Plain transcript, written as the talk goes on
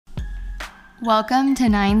Welcome to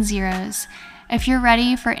 9 Zeros. If you're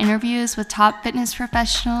ready for interviews with top fitness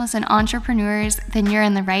professionals and entrepreneurs, then you're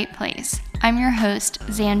in the right place. I'm your host,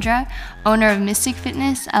 Xandra, owner of Mystic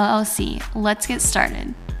Fitness, LLC. Let's get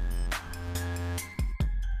started.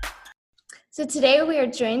 So today we are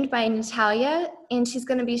joined by Natalia, and she's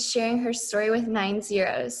going to be sharing her story with 9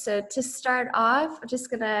 Zeros. So to start off, I'm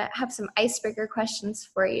just going to have some icebreaker questions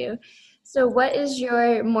for you. So what is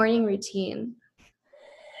your morning routine?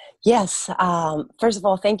 Yes. First of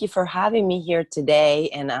all, thank you for having me here today.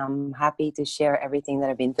 And I'm happy to share everything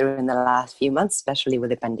that I've been through in the last few months, especially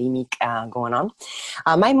with the pandemic going on.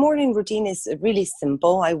 My morning routine is really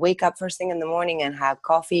simple. I wake up first thing in the morning and have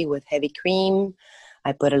coffee with heavy cream.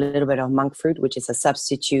 I put a little bit of monk fruit, which is a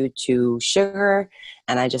substitute to sugar,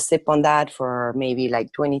 and I just sip on that for maybe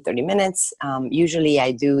like 20, 30 minutes. Usually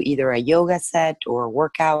I do either a yoga set or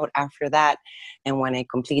workout after that. And when I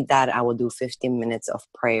complete that, I will do 15 minutes of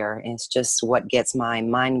prayer. And it's just what gets my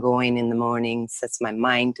mind going in the morning, sets my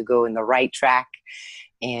mind to go in the right track,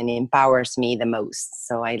 and empowers me the most.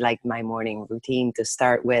 So I like my morning routine to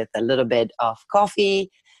start with a little bit of coffee,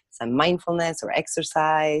 some mindfulness or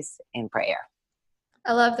exercise, and prayer.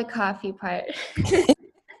 I love the coffee part.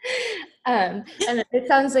 And it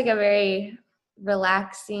sounds like a very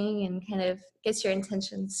relaxing and kind of gets your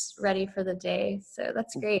intentions ready for the day. So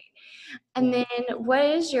that's great. And then what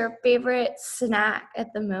is your favorite snack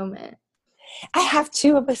at the moment? I have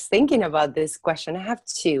two. I was thinking about this question. I have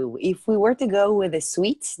two. If we were to go with a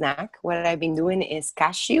sweet snack, what I've been doing is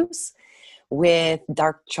cashews with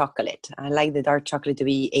dark chocolate. I like the dark chocolate to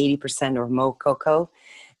be 80% or more cocoa.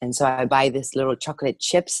 And so I buy this little chocolate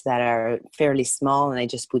chips that are fairly small, and I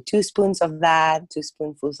just put 2 spoons of that, 2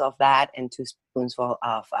 spoonfuls of that, and 2 spoonfuls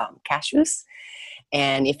of cashews.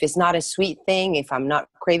 And if it's not a sweet thing, if I'm not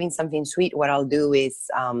craving something sweet, what I'll do is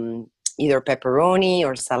either pepperoni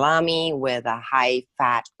or salami with a high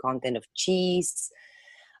fat content of cheese,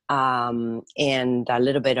 and a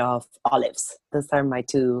little bit of olives. Those are my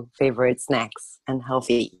two favorite snacks and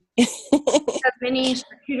healthy. A mini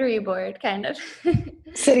charcuterie board, kind of.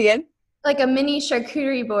 Say it again. Like a mini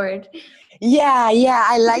charcuterie board. Yeah.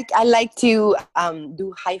 I like to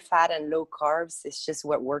do high fat and low carbs. It's just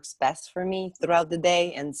what works best for me throughout the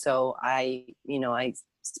day, and so I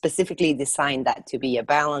specifically designed that to be a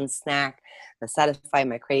balanced snack that satisfies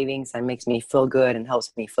my cravings and makes me feel good and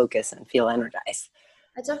helps me focus and feel energized.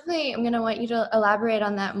 I definitely am going to want you to elaborate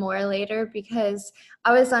on that more later, because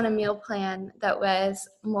I was on a meal plan that was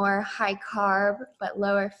more high carb but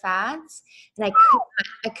lower fats, and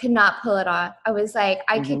I could not pull it off. I was like,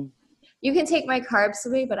 Mm-hmm. you can take my carbs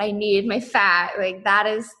away, but I need my fat. Like that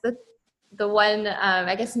is the one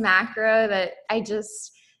I guess macro that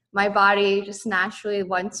my body just naturally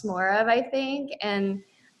wants more of, I think. And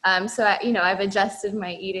I've adjusted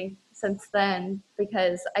my eating since then,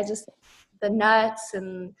 because the nuts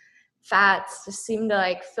and fats just seem to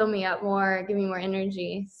like fill me up more, give me more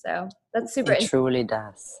energy. So that's super It interesting. truly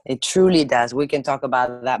does. It truly does. We can talk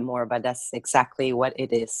about that more, but that's exactly what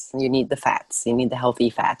it is. You need the fats. You need the healthy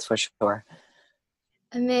fats for sure.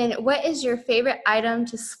 And then what is your favorite item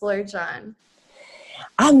to splurge on?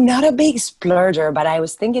 I'm not a big splurger, but I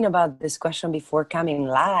was thinking about this question before coming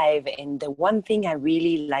live. And the one thing I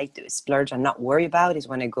really like to splurge and not worry about is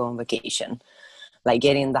when I go on vacation, like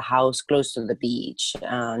getting the house close to the beach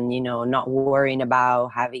and, not worrying about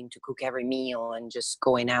having to cook every meal and just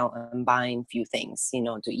going out and buying few things,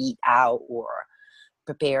 to eat out or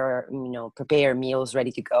prepare meals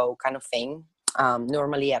ready to go kind of thing.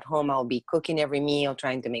 Normally at home, I'll be cooking every meal,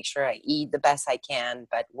 trying to make sure I eat the best I can.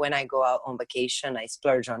 But when I go out on vacation, I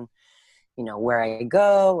splurge on, where I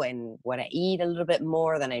go and what I eat a little bit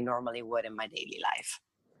more than I normally would in my daily life.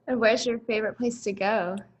 And where's your favorite place to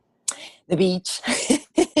go? The beach.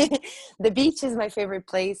 The beach is my favorite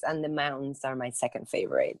place, and the mountains are my second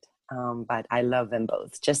favorite. But I love them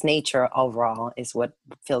both. Just nature overall is what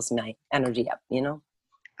fills my energy up.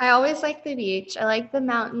 I always like the beach. I like the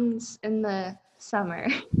mountains in the summer.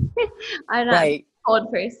 I'm not a Right. cold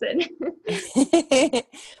person.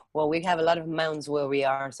 Well, we have a lot of mountains where we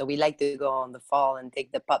are, so we like to go on the fall and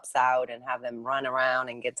take the pups out and have them run around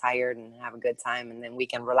and get tired and have a good time, and then we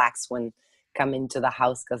can relax when come into the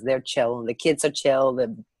house because they're chill. The kids are chill,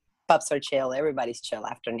 the pups are chill, everybody's chill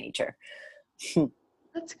after nature.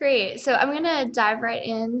 That's great. So I'm going to dive right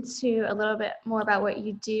into a little bit more about what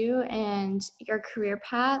you do and your career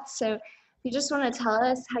path. So if you just want to tell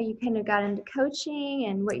us how you kind of got into coaching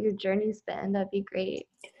and what your journey's been, that'd be great.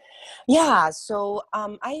 Yeah, so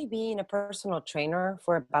I've been a personal trainer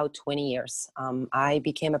for about 20 years. I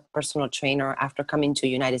became a personal trainer after coming to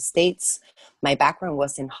United States. My background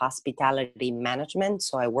was in hospitality management,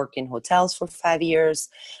 so I worked in hotels for 5 years.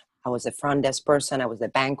 I was a front desk person. I was a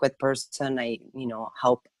banquet person. I,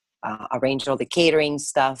 help arrange all the catering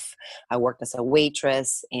stuff. I worked as a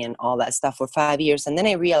waitress and all that stuff for 5 years. And then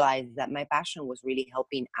I realized that my passion was really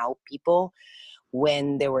helping out people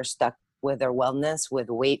when they were stuck with their wellness,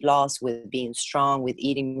 with weight loss, with being strong, with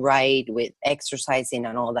eating right, with exercising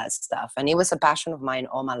and all that stuff. And it was a passion of mine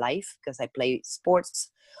all my life because I played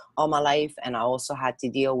sports all my life. And I also had to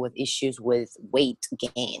deal with issues with weight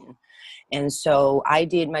gain. And so I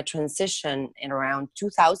did my transition in around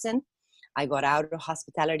 2000. I got out of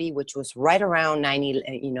hospitality, which was right around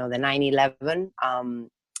the 9/11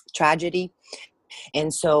 tragedy.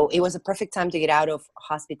 And so it was a perfect time to get out of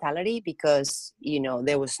hospitality because,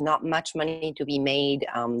 there was not much money to be made.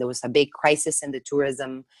 There was a big crisis in the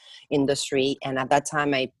tourism industry. And at that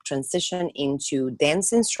time, I transitioned into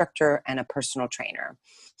dance instructor and a personal trainer.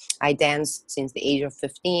 I danced since the age of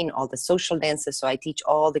 15, all the social dances. So I teach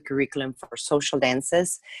all the curriculum for social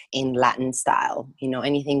dances in Latin style.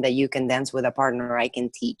 Anything that you can dance with a partner, I can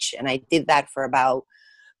teach. And I did that for about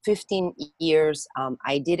 15 years.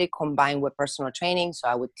 I did it combined with personal training. So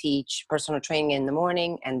I would teach personal training in the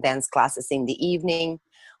morning and dance classes in the evening.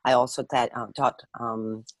 I also taught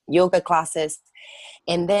yoga classes.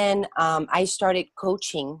 And then I started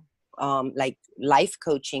coaching, like life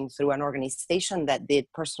coaching through an organization that did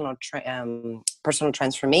personal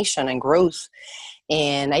transformation and growth.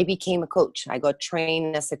 And I became a coach. I got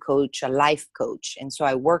trained as a coach, a life coach. And so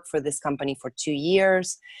I worked for this company for 2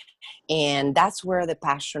 years. And that's where the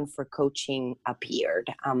passion for coaching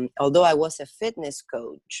appeared. Although I was a fitness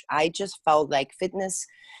coach, I just felt like fitness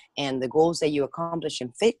and the goals that you accomplish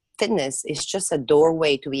in fitness is just a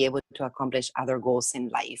doorway to be able to accomplish other goals in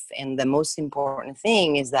life. And the most important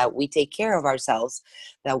thing is that we take care of ourselves,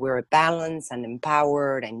 that we're balanced and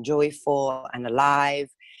empowered and joyful and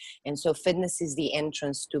alive. And so fitness is the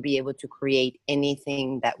entrance to be able to create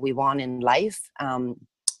anything that we want in life.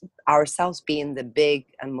 Ourselves being the big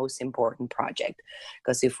and most important project,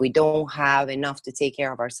 because if we don't have enough to take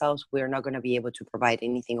care of ourselves, we're not going to be able to provide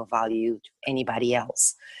anything of value to anybody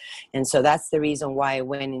else. And so that's the reason why I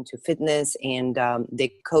went into fitness and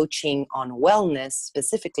the coaching on wellness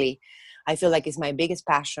specifically. I feel like it's my biggest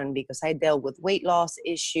passion because I dealt with weight loss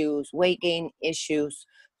issues, weight gain issues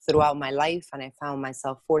throughout my life, and I found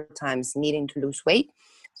myself 4 times needing to lose weight.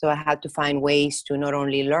 So I had to find ways to not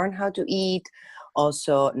only learn how to eat,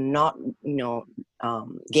 also not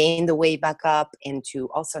gain the weight back up, and to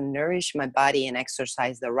also nourish my body and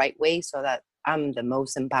exercise the right way so that I'm the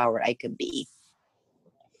most empowered I could be.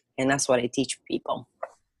 And that's what I teach people.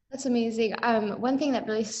 That's amazing. One thing that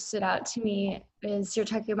really stood out to me is you're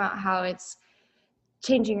talking about how it's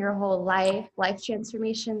changing your whole life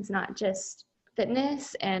transformations, not just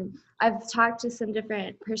fitness. And I've talked to some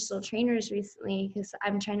different personal trainers recently because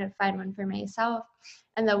I'm trying to find one for myself.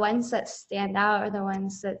 And the ones that stand out are the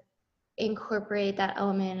ones that incorporate that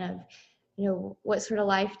element of, what sort of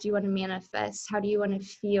life do you want to manifest? How do you want to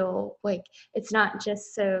feel? Like, it's not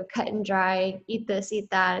just so cut and dry, eat this, eat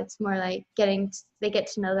that. It's more like they get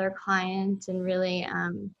to know their client and really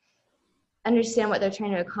understand what they're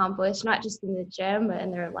trying to accomplish, not just in the gym, but in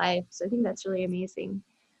their life. So I think that's really amazing.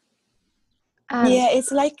 Yeah,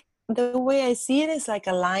 it's like the way I see it is like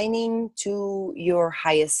aligning to your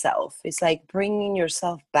highest self. It's like bringing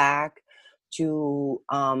yourself back to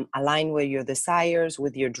align with your desires,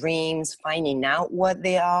 with your dreams, finding out what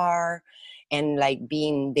they are, and like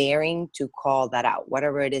being daring to call that out,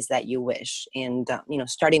 whatever it is that you wish. And,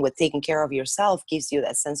 starting with taking care of yourself gives you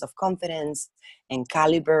that sense of confidence and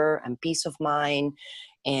caliber and peace of mind,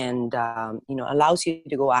 and, allows you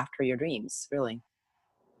to go after your dreams, really.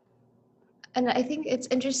 And I think it's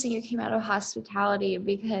interesting you came out of hospitality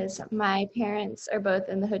because my parents are both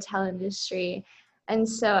in the hotel industry. And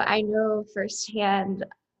so I know firsthand,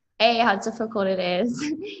 A, how difficult it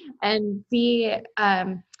is, and B,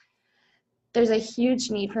 there's a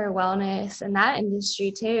huge need for wellness in that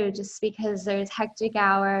industry too, just because there's hectic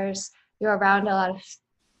hours, you're around a lot of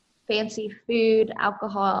fancy food,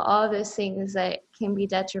 alcohol, all of those things that can be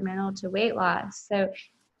detrimental to weight loss. So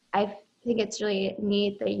I think it's really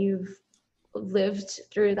neat that you've lived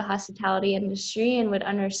through the hospitality industry and would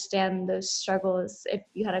understand those struggles if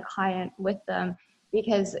you had a client with them,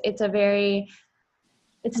 because it's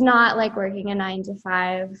not like working a 9 to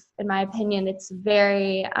 5. In my opinion, it's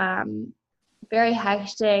very, very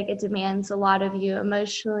hectic. It demands a lot of you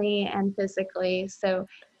emotionally and physically. So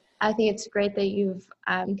I think it's great that you've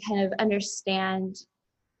kind of understand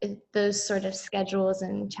those sort of schedules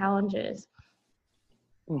and challenges?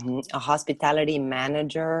 A hospitality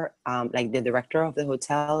manager, like the director of the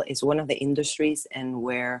hotel, is one of the industries and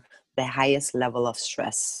where the highest level of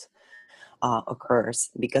stress occurs,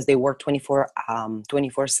 because they work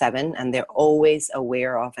 24/7, and they're always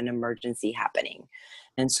aware of an emergency happening.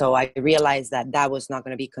 And so I realized that that was not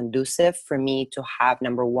going to be conducive for me to have,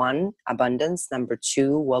 number one, abundance, number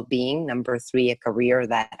two, well-being, number three, a career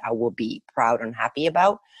that I will be proud and happy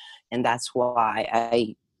about. And that's why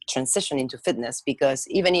I transition into fitness, because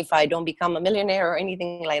even if I don't become a millionaire or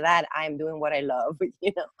anything like that, I am doing what I love,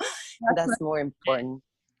 that's more important.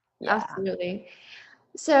 Yeah. Absolutely.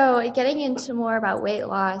 So, getting into more about weight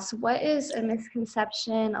loss, what is a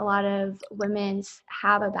misconception a lot of women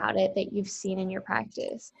have about it that you've seen in your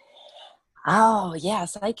practice? Oh,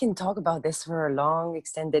 yes, I can talk about this for a long,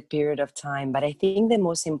 extended period of time. But I think the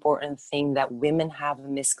most important thing that women have a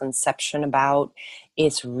misconception about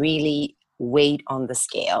is really weight on the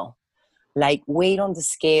scale. Like, weight on the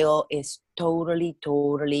scale is totally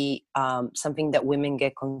something that women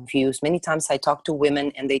get confused. Many times I talk to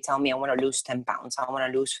women and they tell me, I want to lose 10 pounds, I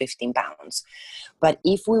want to lose 15 pounds. But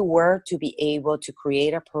if we were to be able to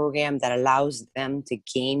create a program that allows them to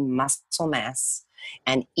gain muscle mass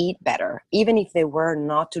and eat better, even if they were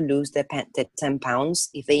not to lose the 10 pounds,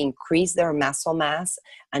 if they increase their muscle mass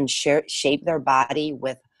and shape their body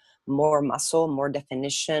with more muscle, more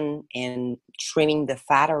definition, and trimming the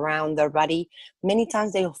fat around their body, many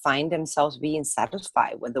times they'll find themselves being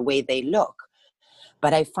satisfied with the way they look.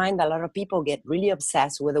 But I find a lot of people get really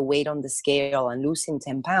obsessed with the weight on the scale and losing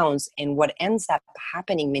 10 pounds. And what ends up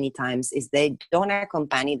happening many times is they don't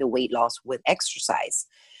accompany the weight loss with exercise.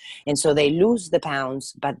 And so they lose the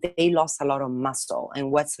pounds, but they lost a lot of muscle.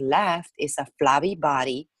 And what's left is a flabby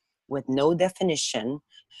body with no definition,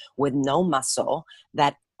 with no muscle,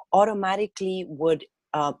 that automatically would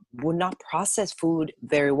not process food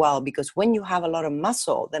very well, because when you have a lot of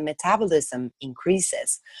muscle, the metabolism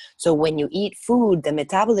increases. So when you eat food, the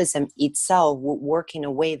metabolism itself will work in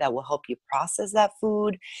a way that will help you process that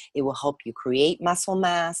food. It will help you create muscle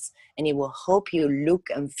mass, and it will help you look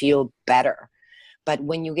and feel better. But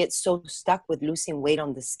when you get so stuck with losing weight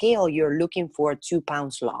on the scale, you're looking for 2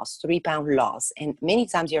 pounds loss, 3 pound loss. And many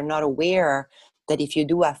times you're not aware that if you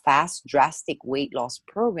do a fast, drastic weight loss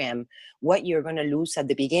program, what you're going to lose at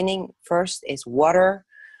the beginning first is water.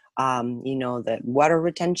 The water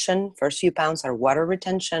retention, first few pounds are water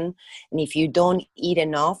retention. And if you don't eat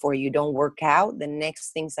enough or you don't work out, the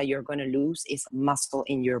next things that you're going to lose is muscle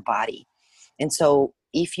in your body. And so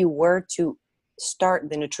if you were to start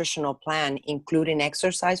the nutritional plan, including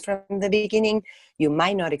exercise from the beginning, you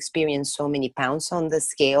might not experience so many pounds on the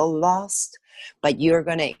scale lost, but you're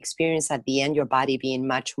going to experience at the end your body being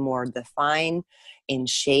much more defined, in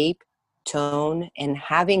shape, tone, and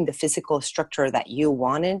having the physical structure that you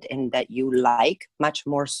wanted and that you like, much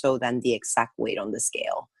more so than the exact weight on the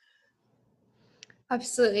scale.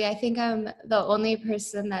 Absolutely. I think I'm the only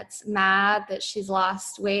person that's mad that she's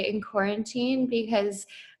lost weight in quarantine, because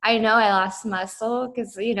I know I lost muscle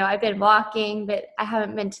because, I've been walking, but I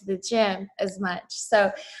haven't been to the gym as much.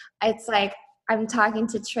 So it's like I'm talking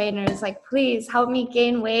to trainers like, please help me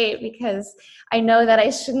gain weight, because I know that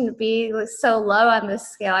I shouldn't be so low on this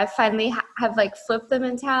scale. I finally have flipped the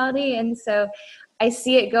mentality. And so I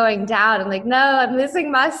see it going down. I'm like, no, I'm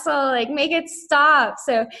losing muscle, make it stop.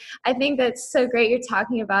 So I think that's so great you're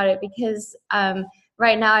talking about it, because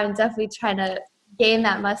right now I'm definitely trying to gain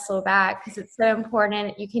that muscle back, because it's so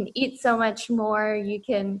important. You can eat so much more. You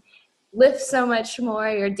can lift so much more.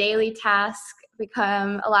 Your daily tasks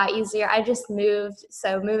become a lot easier. I just moved.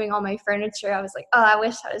 So moving all my furniture, I was like, oh, I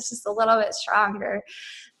wish I was just a little bit stronger.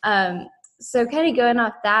 So kind of going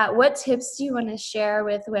off that, what tips do you want to share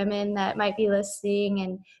with women that might be listening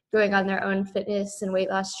and going on their own fitness and weight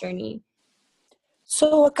loss journey?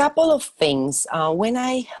 So a couple of things. When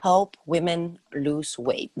I help women lose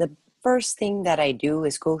weight, the first thing that I do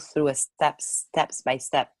is go through a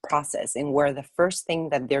steps-by-step process, and where the first thing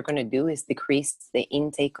that they're going to do is decrease the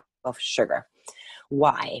intake of sugar.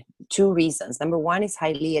 Why? Two reasons. Number one, is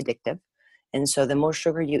highly addictive. And so the more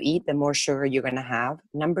sugar you eat, the more sugar you're going to have.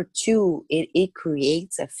 Number two, it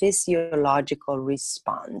creates a physiological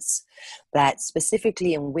response that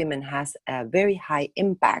specifically in women has a very high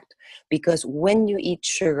impact, because when you eat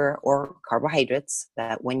sugar or carbohydrates,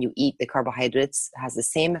 that when you eat the carbohydrates has the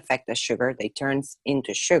same effect as sugar, they turn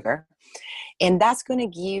into sugar. And that's going to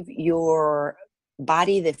give your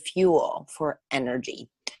body the fuel for energy.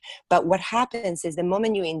 But what happens is the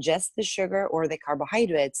moment you ingest the sugar or the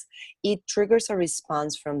carbohydrates, it triggers a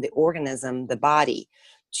response from the organism, the body,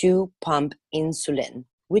 to pump insulin,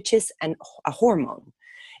 which is a hormone.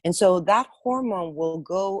 And so that hormone will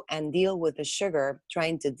go and deal with the sugar,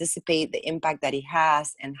 trying to dissipate the impact that it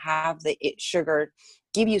has and have the sugar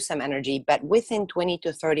give you some energy. But within 20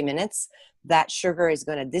 to 30 minutes, that sugar is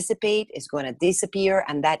going to dissipate, it's going to disappear,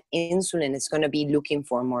 and that insulin is going to be looking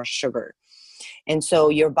for more sugar. And so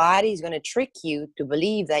your body is going to trick you to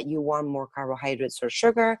believe that you want more carbohydrates or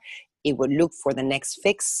sugar. It would look for the next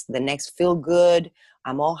fix, the next feel good,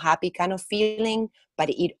 I'm all happy kind of feeling, but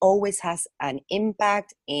it always has an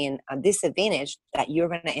impact and a disadvantage that you're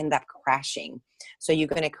going to end up crashing. So you're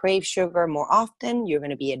going to crave sugar more often. You're going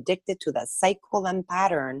to be addicted to that cycle and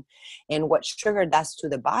pattern. And what sugar does to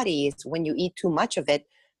the body is when you eat too much of it,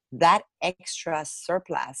 that extra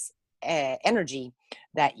surplus energy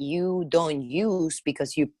that you don't use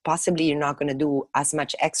because you're not going to do as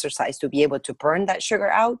much exercise to be able to burn that sugar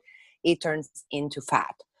out, it turns into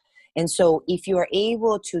fat. And so if you are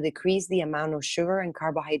able to decrease the amount of sugar and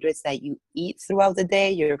carbohydrates that you eat throughout the day,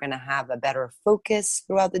 you're going to have a better focus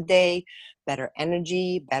throughout the day, better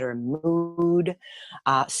energy, better mood,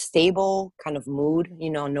 stable kind of mood,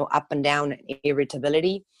 no up and down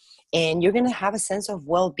irritability. And you're going to have a sense of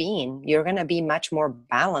well-being. You're going to be much more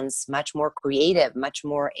balanced, much more creative, much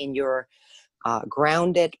more in your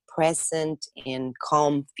grounded, present, and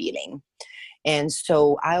calm feeling. And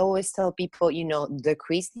so I always tell people,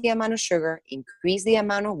 decrease the amount of sugar, increase the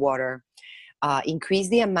amount of water, increase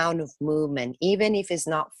the amount of movement, even if it's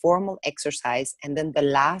not formal exercise. And then the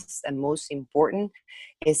last and most important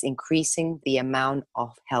is increasing the amount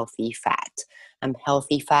of healthy fat.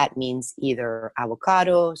 Healthy fat means either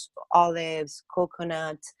avocados, olives,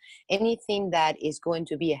 coconut, anything that is going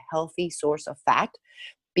to be a healthy source of fat,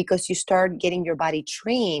 because you start getting your body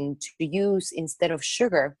trained to use, instead of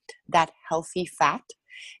sugar, that healthy fat.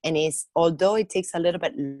 And although it takes a little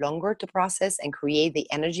bit longer to process and create the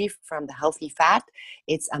energy from the healthy fat,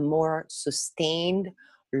 it's a more sustained,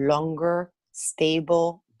 longer,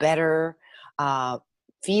 stable, better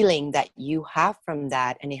feeling that you have from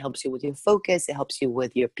that. And it helps you with your focus, it helps you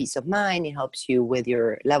with your peace of mind, it helps you with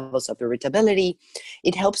your levels of irritability,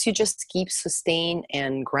 it helps you just keep sustained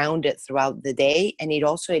and grounded throughout the day. And it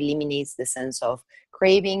also eliminates the sense of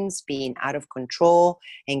cravings, being out of control,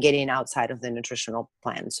 and getting outside of the nutritional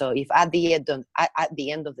plan. So if at the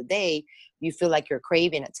end of the day you feel like you're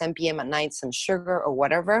craving at 10 p.m. at night some sugar or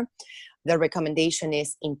whatever, the recommendation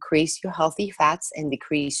is increase your healthy fats and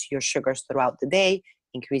decrease your sugars throughout the day,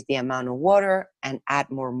 increase the amount of water, and add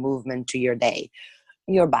more movement to your day.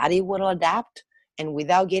 Your body will adapt, and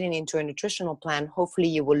without getting into a nutritional plan, hopefully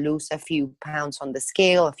you will lose a few pounds on the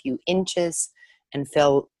scale, a few inches, and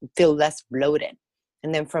feel less bloated.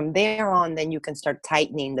 And then from there on, then you can start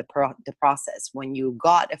tightening the process. When you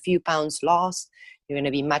got a few pounds lost, you're going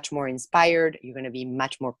to be much more inspired. You're going to be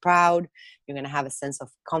much more proud. You're going to have a sense of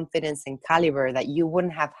confidence and caliber that you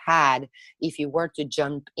wouldn't have had if you were to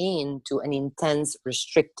jump into an intense,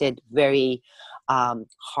 restricted, very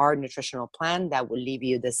hard nutritional plan that will leave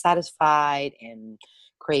you dissatisfied and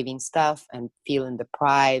craving stuff and feeling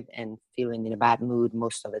deprived and feeling in a bad mood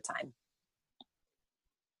most of the time.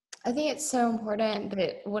 I think it's so important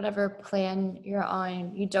that whatever plan you're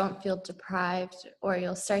on, you don't feel deprived, or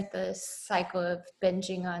you'll start this cycle of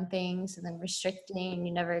binging on things and then restricting and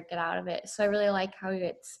you never get out of it. So I really like how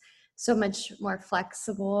it's so much more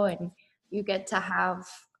flexible and you get to have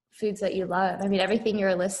foods that you love. I mean, everything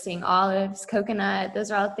you're listing, olives, coconut,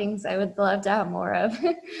 those are all things I would love to have more of.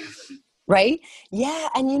 Right? Yeah.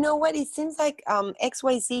 And you know what? It seems like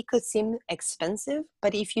XYZ could seem expensive,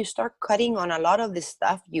 but if you start cutting on a lot of the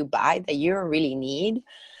stuff you buy that you don't really need,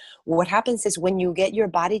 what happens is when you get your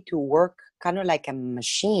body to work kind of like a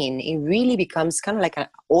machine, it really becomes kind of like an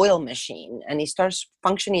oil machine, and it starts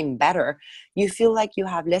functioning better. You feel like you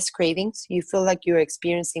have less cravings. You feel like you're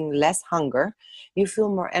experiencing less hunger. You feel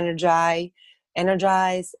more energized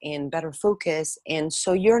and better focus. And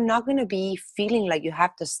so you're not going to be feeling like you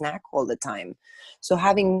have to snack all the time. So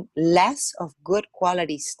having less of good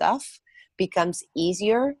quality stuff becomes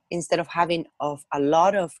easier, instead of having a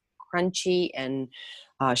lot of crunchy and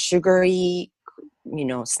sugary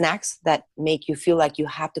snacks that make you feel like you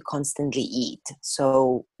have to constantly eat.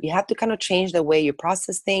 So you have to kind of change the way you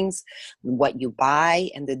process things, what you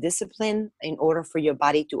buy, and the discipline in order for your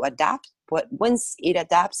body to adapt. But once it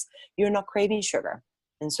adapts, you're not craving sugar.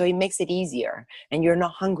 And so it makes it easier, and you're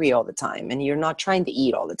not hungry all the time, and you're not trying to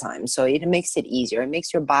eat all the time. So it makes it easier. It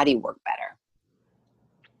makes your body work better.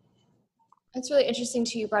 It's really interesting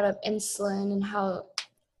too. You brought up insulin and how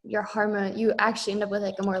your hormone, you actually end up with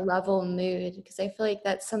like a more level mood, because I feel like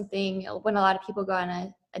that's something when a lot of people go on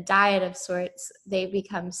a diet of sorts, they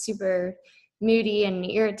become super moody and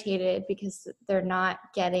irritated because they're not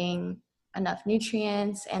getting enough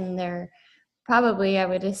nutrients, and they're probably, I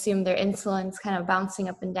would assume, their insulin's kind of bouncing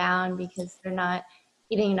up and down because they're not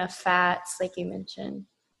eating enough fats, like you mentioned.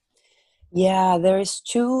 Yeah, there is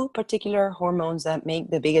two particular hormones that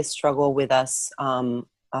make the biggest struggle with us,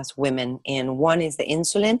 us women, and one is the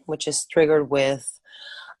insulin, which is triggered with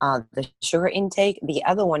the sugar intake. The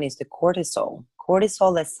other one is the cortisol.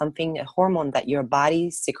 Cortisol is something, a hormone that your body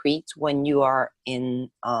secretes when you are in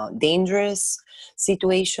dangerous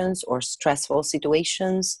situations or stressful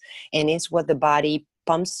situations, and it's what the body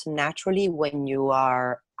pumps naturally when you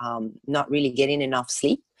are not really getting enough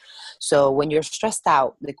sleep. So when you're stressed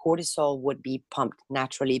out, the cortisol would be pumped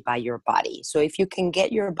naturally by your body. So if you can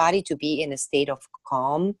get your body to be in a state of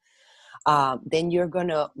calm, then you're going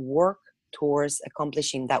to work towards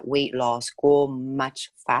accomplishing that weight loss goal much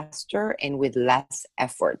faster and with less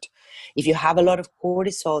effort. If you have a lot of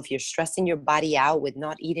cortisol, if you're stressing your body out with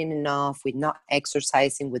not eating enough, with not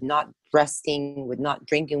exercising, with not resting, with not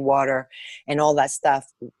drinking water, and all that stuff,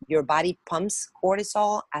 your body pumps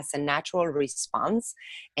cortisol as a natural response.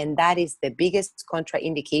 And that is the biggest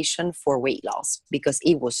contraindication for weight loss because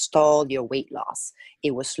it will stall your weight loss.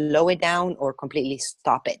 It will slow it down or completely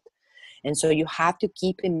stop it. And so you have to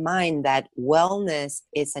keep in mind that wellness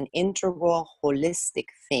is an integral, holistic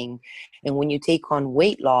thing. And when you take on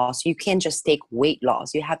weight loss, you can't just take weight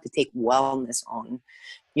loss. You have to take wellness on.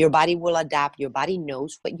 Your body will adapt. Your body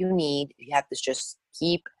knows what you need. You have to just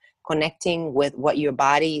keep connecting with what your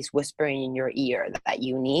body is whispering in your ear that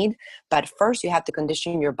you need. But first, you have to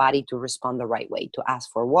condition your body to respond the right way, to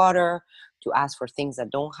ask for water, to ask for things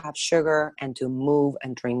that don't have sugar, and to move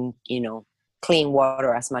and drink, clean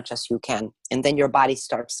water as much as you can. And then your body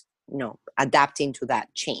starts, adapting to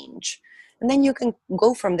that change. And then you can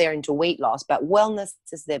go from there into weight loss. But wellness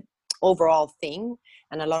is the overall thing.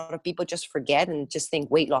 And a lot of people just forget and just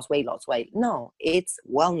think weight loss, weight loss, weight. No, it's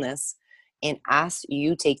wellness. And as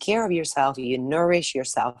you take care of yourself, you nourish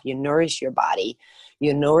yourself, you nourish your body,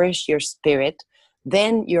 you nourish your spirit,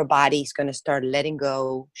 then your body is going to start letting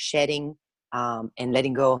go, shedding, and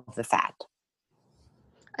letting go of the fat.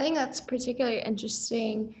 I think that's particularly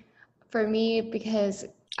interesting for me because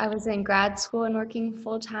I was in grad school and working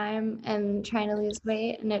full time and trying to lose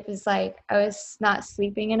weight, and it was like I was not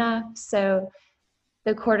sleeping enough. So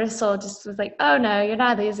the cortisol just was like, oh no, you're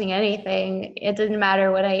not losing anything. It didn't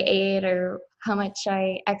matter what I ate or how much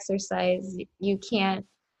I exercise. You can't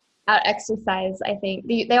out exercise. I think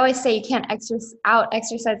they always say you can't out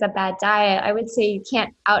exercise a bad diet. I would say you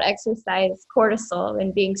can't out exercise cortisol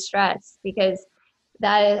and being stressed, because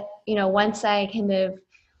that, once I kind of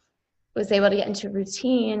was able to get into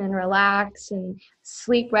routine and relax and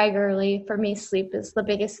sleep regularly, for me sleep is the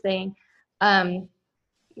biggest thing, then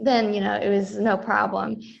it was no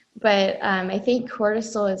problem. But I think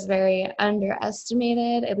cortisol is very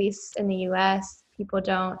underestimated, at least in the US. People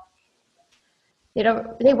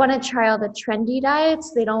they want to try all the trendy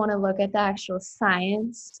diets. They don't want to look at the actual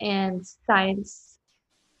science, and science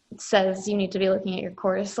says you need to be looking at your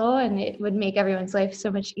cortisol, and it would make everyone's life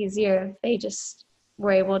so much easier if they just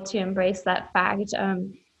were able to embrace that fact.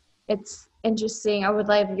 It's interesting. I would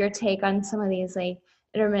love your take on some of these, like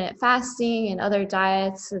intermittent fasting and other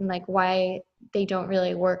diets, and like why they don't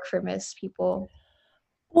really work for most people.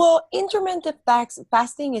 Well, intermittent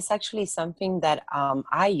fasting is actually something that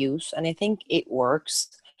I use, and I think it works.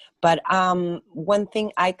 But one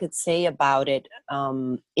thing I could say about it,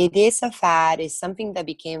 it is a fad. It's something that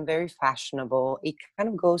became very fashionable. It kind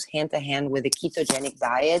of goes hand to hand with the ketogenic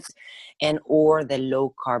diet and or the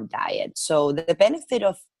low carb diet. So the benefit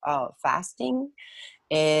of fasting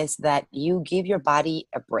is that you give your body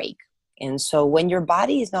a break. And so when your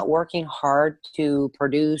body is not working hard to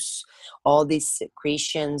produce all these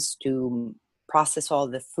secretions to process all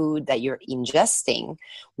the food that you're ingesting,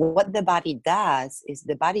 what the body does is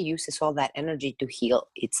the body uses all that energy to heal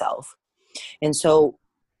itself. And so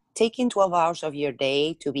taking 12 hours of your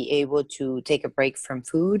day to be able to take a break from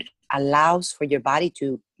food allows for your body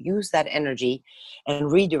to use that energy and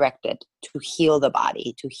redirect it to heal the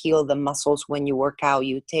body, to heal the muscles. When you work out,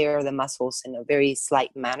 you tear the muscles in a very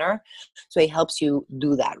slight manner. So it helps you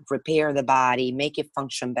do that, repair the body, make it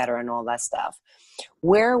function better and all that stuff.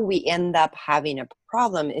 Where we end up having a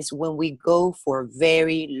problem is when we go for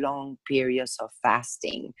very long periods of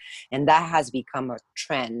fasting. And that has become a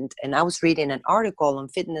trend. And I was reading an article on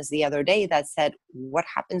fitness the other day that said what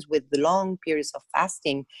happens with the long periods of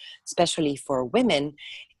fasting, especially for women,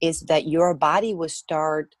 is that your body will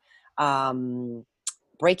start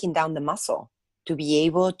breaking down the muscle to be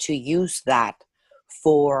able to use that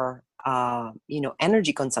for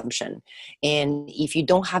energy consumption. And if you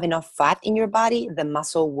don't have enough fat in your body, the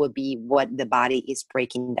muscle will be what the body is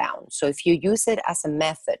breaking down. So if you use it as a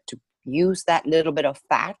method to use that little bit of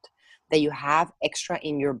fat that you have extra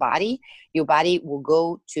in your body will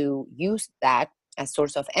go to use that as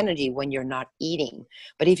source of energy when you're not eating.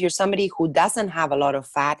 But if you're somebody who doesn't have a lot of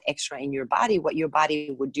fat extra in your body, what your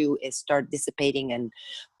body would do is start dissipating and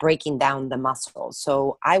breaking down the muscles.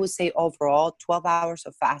 So I would say overall 12 hours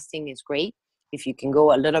of fasting is great. If you can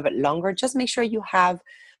go a little bit longer, just make sure you have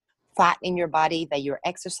fat in your body, that you're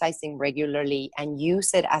exercising regularly, and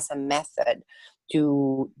use it as a method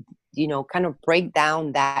to kind of break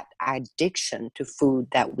down that addiction to food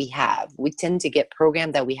that we have. We tend to get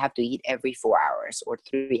programmed that we have to eat every 4 hours or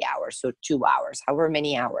 3 hours or 2 hours, however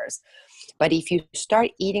many hours. But if you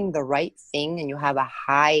start eating the right thing and you have a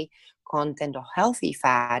high content of healthy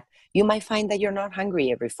fat, you might find that you're not hungry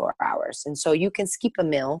every 4 hours. And so you can skip a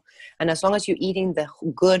meal. And as long as you're eating the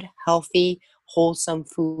good, healthy, wholesome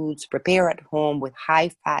foods prepared at home with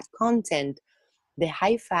high fat content, the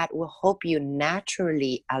high fat will help you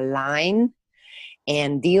naturally align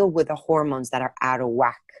and deal with the hormones that are out of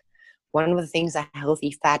whack. One of the things that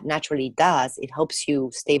healthy fat naturally does, it helps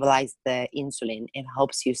you stabilize the insulin. It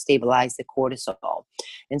helps you stabilize the cortisol.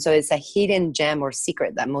 And so it's a hidden gem or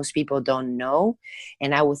secret that most people don't know.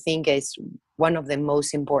 And I would think it's one of the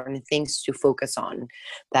most important things to focus on,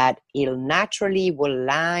 that it'll naturally will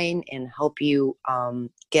align and help you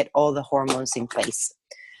get all the hormones in place.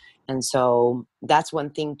 And so that's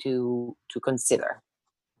one thing to consider.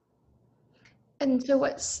 And so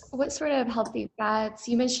what sort of healthy fats?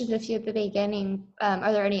 You mentioned a few at the beginning.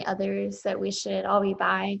 Are there any others that we should all be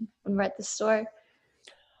buying when we're at the store?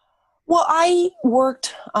 Well, I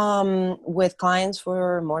worked with clients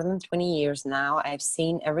for more than 20 years now. I've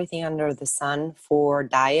seen everything under the sun for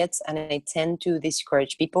diets, and I tend to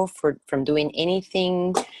discourage people from doing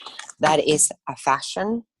anything that is a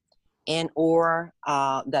fashion and or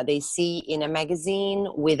that they see in a magazine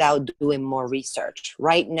without doing more research.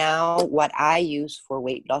 Right now, what I use for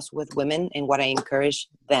weight loss with women and what I encourage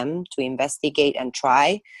them to investigate and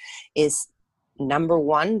try is, number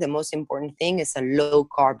one, the most important thing is a low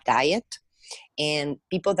carb diet. And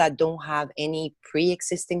people that don't have any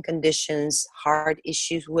pre-existing conditions, heart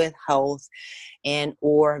issues with health, and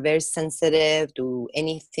or very sensitive to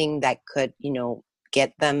anything that could,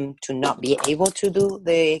 get them to not be able to do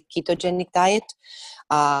the ketogenic diet,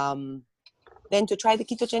 then to try the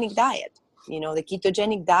ketogenic diet. The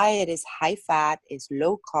ketogenic diet is high fat, is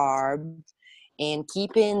low carb, and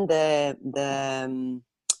keeping the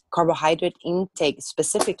carbohydrate intake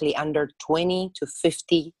specifically under 20 to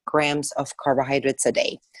 50 grams of carbohydrates a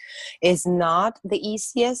day. Is not the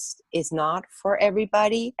easiest, is not for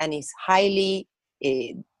everybody, and is highly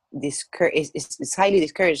it's highly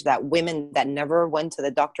discouraged that women that never went to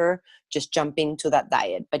the doctor just jump into that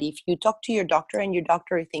diet. But if you talk to your doctor and your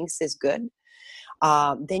doctor thinks it's good,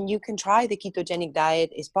 then you can try the ketogenic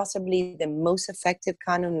diet. It's possibly the most effective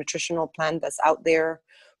kind of nutritional plan that's out there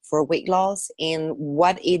for weight loss. And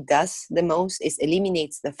what it does the most is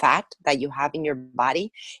eliminates the fat that you have in your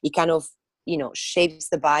body. It kind of, shapes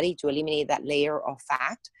the body to eliminate that layer of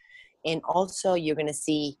fat. And also you're going to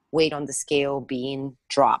see weight on the scale being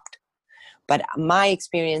dropped. But my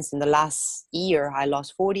experience in the last year, I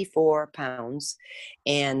lost 44 pounds,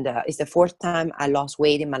 and it's the fourth time I lost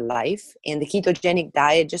weight in my life. And the ketogenic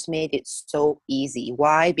diet just made it so easy.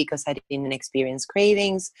 Why? Because I didn't experience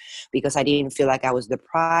cravings, because I didn't feel like I was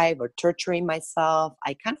deprived or torturing myself.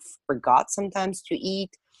 I kind of forgot sometimes to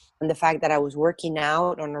eat. And the fact that I was working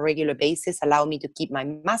out on a regular basis allowed me to keep my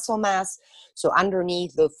muscle mass. So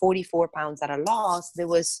underneath the 44 pounds that I lost, there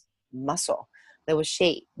was muscle. There was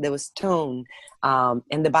shape, there was tone,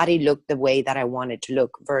 and the body looked the way that I wanted to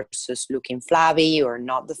look versus looking flabby or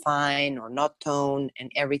not defined or not toned,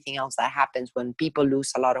 and everything else that happens when people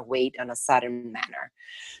lose a lot of weight in a sudden manner.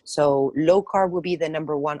 So low carb would be the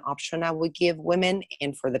number one option I would give women.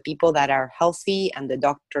 And for the people that are healthy and the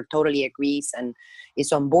doctor totally agrees and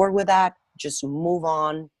is on board with that, just move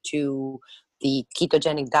on to the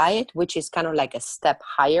ketogenic diet, which is kind of like a step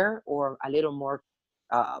higher or a little more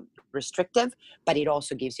restrictive, but it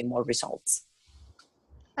also gives you more results.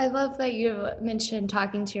 I love that you mentioned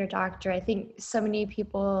talking to your doctor. I think so many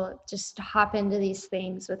people just hop into these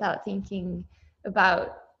things without thinking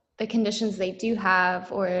about the conditions they do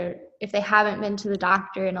have, or if they haven't been to the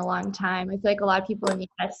doctor in a long time. I feel like a lot of people need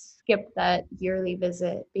to skip that yearly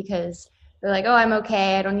visit because they're like, oh, I'm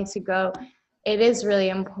okay, I don't need to go. It is really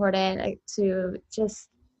important to just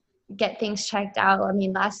get things checked out. I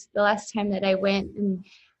mean, the last time that I went and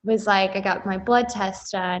was like, I got my blood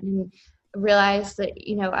test done, and realized that,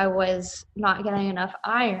 I was not getting enough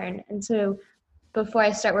iron. And so before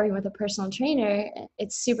I start working with a personal trainer,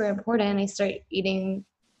 it's super important I start eating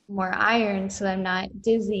more iron so that I'm not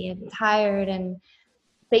dizzy and tired and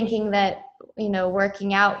thinking that,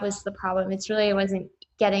 working out was the problem. It's really I wasn't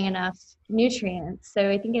getting enough nutrients. So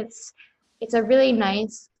I think it's a really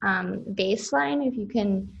nice baseline if you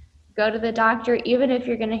can go to the doctor, even if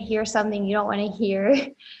you're going to hear something you don't want to hear.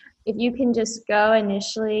 If you can just go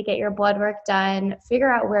initially, get your blood work done,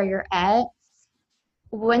 figure out where you're at.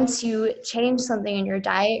 Once you change something in your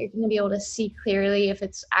diet, you're going to be able to see clearly if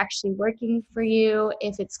it's actually working for you,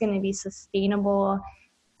 if it's going to be sustainable.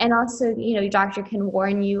 And also, your doctor can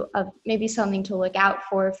warn you of maybe something to look out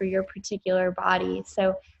for your particular body.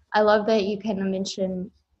 So I love that you kind of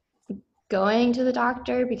mentioned going to the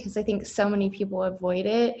doctor, because I think so many people avoid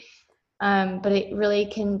it, but it really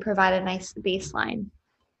can provide a nice baseline.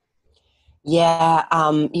 Yeah,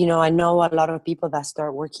 I know a lot of people that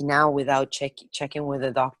start working out without checking with a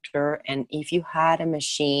doctor. And if you had a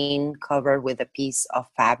machine covered with a piece of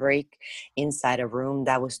fabric inside a room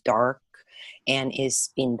that was dark and is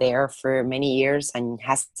been there for many years and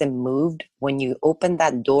hasn't moved, when you open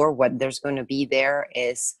that door, what there's going to be there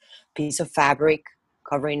is a piece of fabric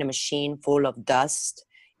covering a machine full of dust.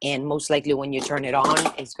 And most likely when you turn it on,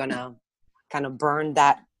 it's going to kind of burn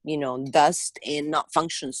that dust and not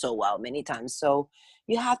function so well many times. So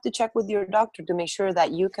you have to check with your doctor to make sure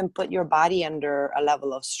that you can put your body under a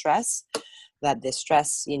level of stress, that the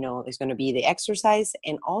stress is going to be the exercise.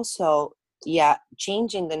 And also, yeah,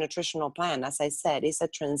 changing the nutritional plan, as I said, is a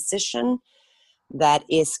transition that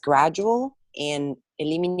is gradual, and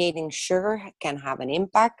eliminating sugar can have an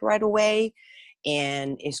impact right away,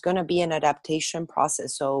 and it's going to be an adaptation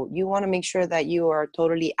process. So you want to make sure that you are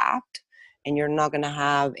totally apt and you're not going to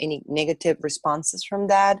have any negative responses from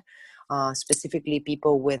that. Specifically,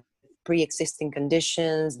 people with pre-existing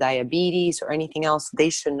conditions, diabetes, or anything else, they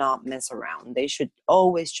should not mess around. They should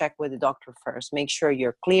always check with the doctor first. Make sure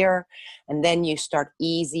you're clear, and then you start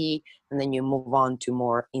easy, and then you move on to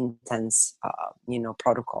more intense,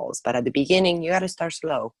 protocols. But at the beginning, you got to start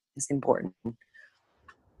slow. It's important.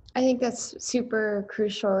 I think that's super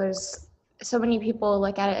crucial. There's so many people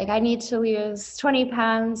look at it like, I need to lose 20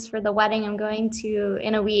 pounds for the wedding I'm going to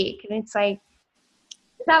in a week. And it's like,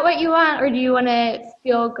 is that what you want? Or do you want to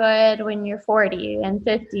feel good when you're 40 and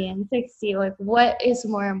 50 and 60? Like, what is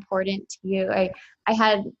more important to you? I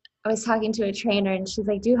was talking to a trainer and she's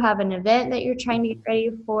like, do you have an event that you're trying to get ready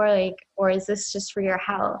for? Like, or is this just for your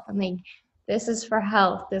health? I'm like, this is for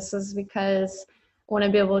health. This is because I want to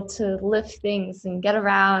be able to lift things and get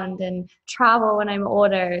around and travel when I'm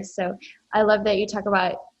older. So I love that you talk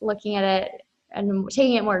about looking at it and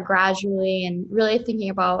taking it more gradually and really thinking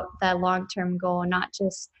about that long-term goal, not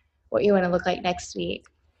just what you want to look like next week.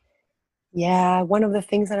 Yeah, one of the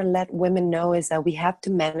things that I let women know is that we have to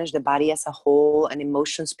manage the body as a whole, and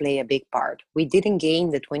emotions play a big part. We didn't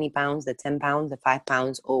gain the 20 pounds, the 10 pounds, the 5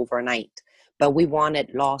 pounds overnight, but we want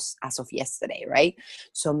it lost as of yesterday, right?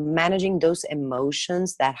 So managing those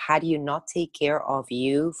emotions that had you not take care of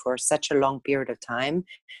you for such a long period of time,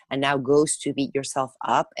 and now goes to beat yourself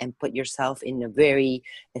up and put yourself in a very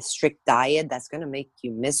strict diet that's going to make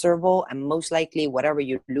you miserable. And most likely, whatever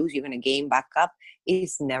you lose, you're going to gain back up,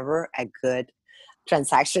 is never a good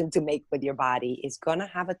transaction to make with your body. It's going to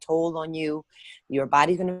have a toll on you. Your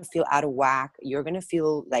body's going to feel out of whack. You're going to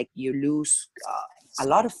feel like you lose a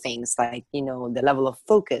lot of things, like, the level of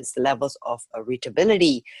focus, the levels of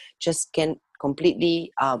irritability just can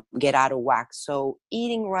completely get out of whack. So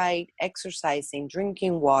eating right, exercising,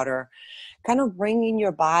 drinking water, kind of bringing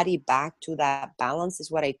your body back to that balance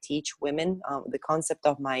is what I teach women. The concept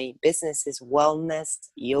of my business is Wellness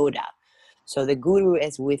Yoda. So the guru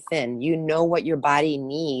is within. You know what your body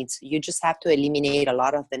needs. You just have to eliminate a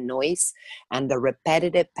lot of the noise and the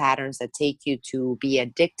repetitive patterns that take you to be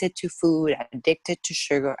addicted to food, addicted to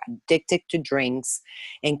sugar, addicted to drinks,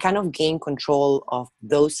 and kind of gain control of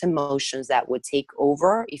those emotions that would take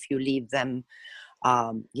over if you leave them,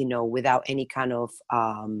 without any kind of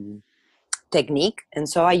technique. And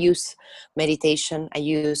so I use meditation, I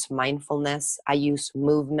use mindfulness, I use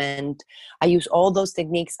movement, I use all those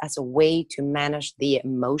techniques as a way to manage the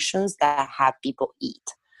emotions that have people eat,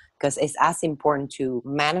 because it's as important to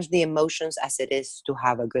manage the emotions as it is to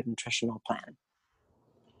have a good nutritional plan.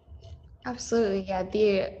 Absolutely. Yeah.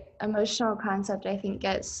 The emotional concept, I think,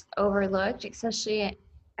 gets overlooked, especially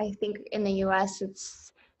I think in the US.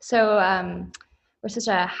 It's so, we're such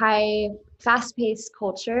a high, fast paced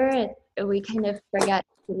culture. We kind of forget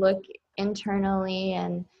to look internally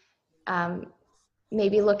and um,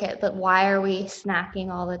 maybe look at the why are we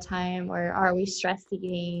snacking all the time, or are we stress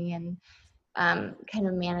eating, and kind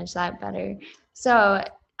of manage that better. So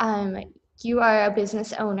you are a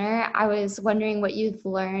business owner. I was wondering what you've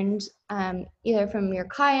learned either from your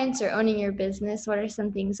clients or owning your business. What are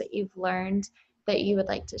some things that you've learned that you would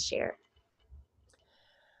like to share?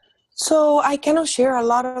 So I cannot share a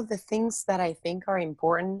lot of the things that I think are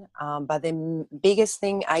important, but the biggest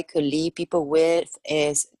thing I could leave people with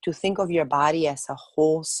is to think of your body as a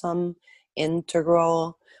wholesome,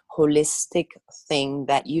 integral, holistic thing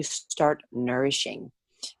that you start nourishing.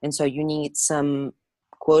 And so you need some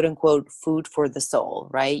quote unquote food for the soul,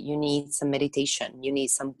 right? You need some meditation, you need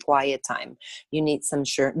some quiet time, you need some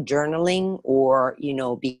journaling, or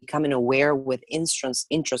becoming aware with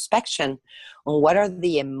introspection on what are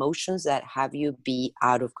the emotions that have you be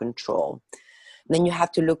out of control. Then you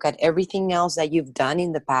have to look at everything else that you've done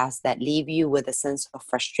in the past that leave you with a sense of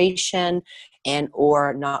frustration and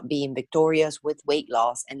or not being victorious with weight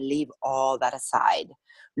loss, and leave all that aside.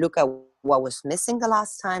 Look at what was missing the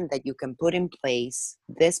last time that you can put in place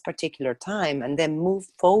this particular time, and then move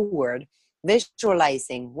forward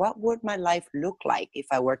visualizing what would my life look like if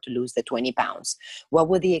I were to lose the 20 pounds. What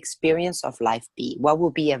would the experience of life be? What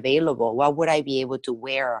would be available? What would I be able to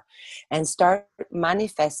wear? And start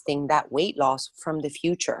manifesting that weight loss from the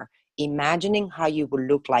future. Imagining how you would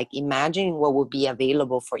look like, imagining what would be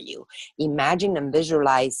available for you. Imagine and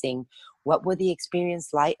visualizing what would the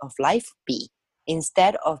experience of life be,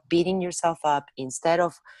 instead of beating yourself up, instead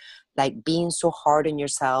of like being so hard on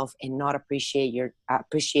yourself and not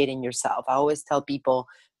appreciating yourself. I always tell people,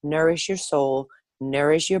 nourish your soul,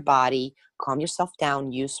 nourish your body, calm yourself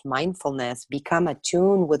down, use mindfulness, become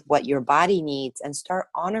attuned with what your body needs, and start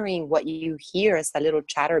honoring what you hear as a little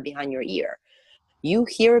chatter behind your ear. You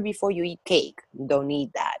hear it before you eat cake. Don't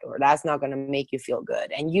need that, or that's not going to make you feel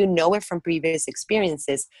good. And you know it from previous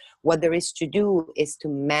experiences. What there is to do is to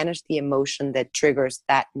manage the emotion that triggers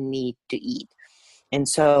that need to eat. And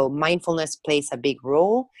so mindfulness plays a big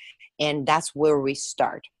role, and that's where we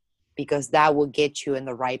start, because that will get you in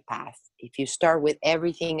the right path. If you start with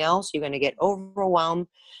everything else, you're going to get overwhelmed,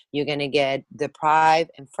 you're going to get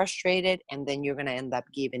deprived and frustrated, and then you're going to end up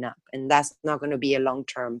giving up. And that's not going to be a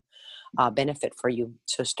long-term benefit for you.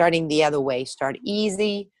 So starting the other way, start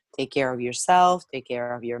easy, take care of yourself, take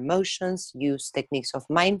care of your emotions, use techniques of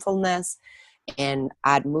mindfulness, and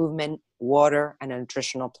add movement, water, and a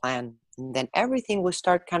nutritional plan. And then everything will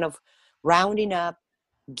start kind of rounding up,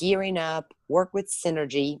 gearing up, work with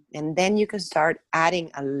synergy, and then you can start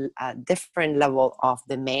adding a different level of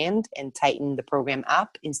demand and tighten the program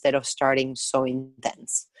up instead of starting so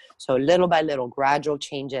intense. So little by little, gradual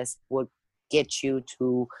changes will get you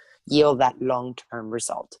to yield that long-term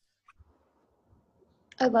result.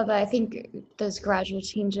 I love that. I think those gradual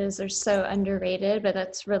changes are so underrated, but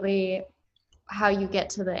that's really how you get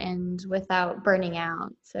to the end without burning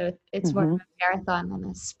out. So it's more of a marathon than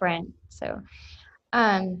a sprint.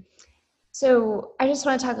 Um, so I just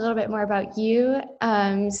want to talk a little bit more about you.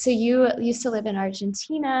 So you used to live in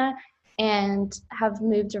Argentina and have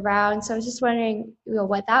moved around. So I was just wondering,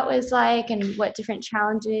 what that was like and what different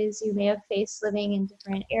challenges you may have faced living in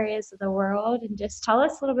different areas of the world. And just tell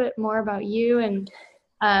us a little bit more about you and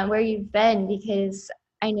where you've been, because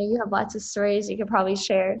I know you have lots of stories you could probably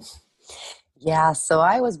share. Yeah, so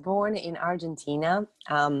I was born in Argentina,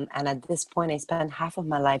 and at this point, I spent half of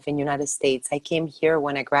my life in United States. I came here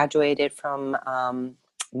when I graduated from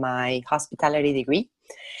my hospitality degree.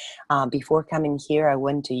 Before coming here, I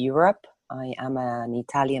went to Europe. I am an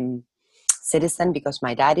Italian citizen because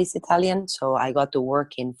my dad is Italian, so I got to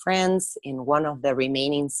work in France in one of the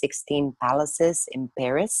remaining 16 palaces in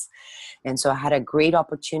Paris. And so I had a great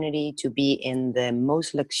opportunity to be in the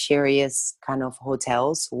most luxurious kind of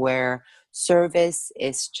hotels where service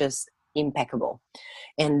is just impeccable.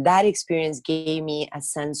 And that experience gave me a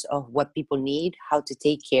sense of what people need, how to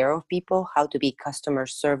take care of people, how to be customer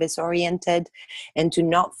service oriented, and to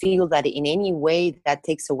not feel that in any way that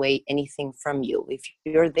takes away anything from you. If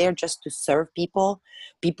you're there just to serve people,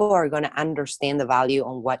 people are going to understand the value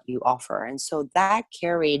on what you offer. And so that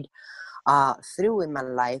carried through in my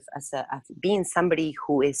life as being somebody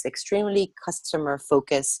who is extremely customer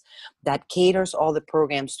focused, that caters all the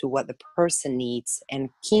programs to what the person needs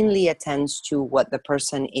and keenly attends to what the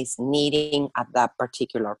person is needing at that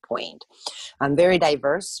particular point. I'm very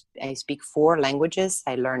diverse. I speak 4 languages.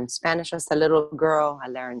 I learned Spanish as a little girl. I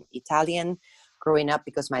learned Italian growing up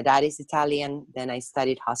because my dad is Italian. Then I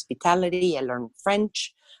studied hospitality. I learned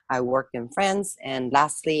French. I worked in France. And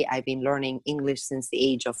lastly, I've been learning English since the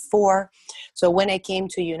age of 4. So when I came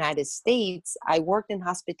to United States, I worked in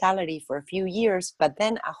hospitality for a few years, but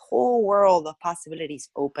then a whole world of possibilities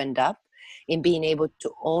opened up in being able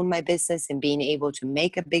to own my business and being able to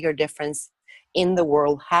make a bigger difference in the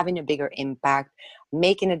world, having a bigger impact,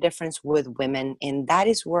 making a difference with women. And that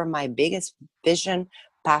is where my biggest vision,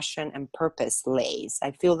 passion, and purpose lays.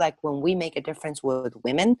 I feel like when we make a difference with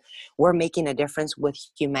women, we're making a difference with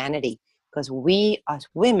humanity, because we as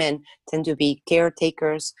women tend to be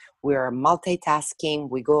caretakers. We're multitasking.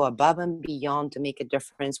 We go above and beyond to make a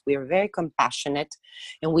difference. We are very compassionate,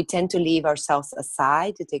 and we tend to leave ourselves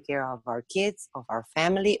aside to take care of our kids, of our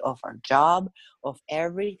family, of our job, of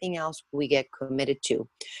everything else we get committed to.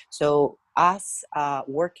 So us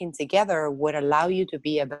working together would allow you to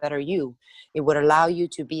be a better you. It would allow you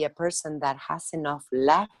to be a person that has enough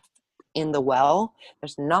left in the well.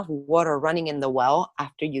 There's enough water running in the well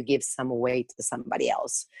after you give some away to somebody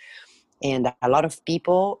else. And a lot of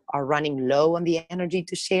people are running low on the energy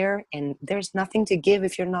to share, and there's nothing to give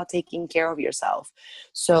if you're not taking care of yourself.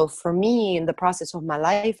 So for me, in the process of my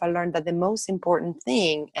life, I learned that the most important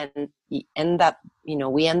thing, and we end up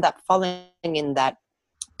falling in that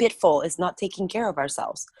pitfall, is not taking care of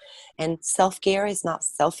ourselves. And self-care is not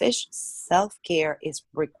selfish. Self-care is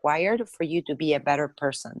required for you to be a better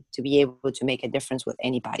person, to be able to make a difference with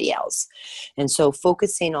anybody else. And so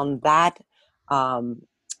focusing on that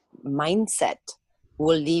mindset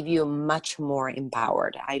will leave you much more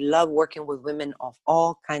empowered. I love working with women of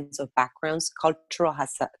all kinds of backgrounds. Culture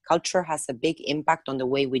has a big impact on the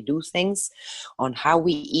way we do things, on how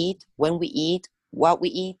we eat, when we eat, what we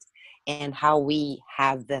eat, and how we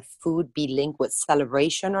have the food be linked with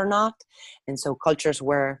celebration or not. And so cultures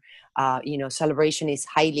where celebration is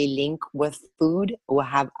highly linked with food will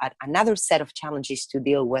have another set of challenges to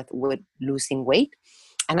deal with losing weight.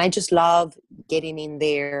 And I just love getting in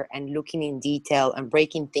there and looking in detail and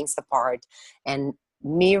breaking things apart and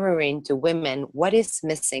mirroring to women what is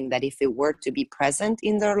missing, that if it were to be present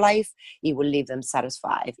in their life, it would leave them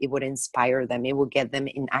satisfied, it would inspire them, it would get them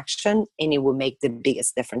in action, and it will make the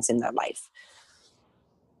biggest difference in their life.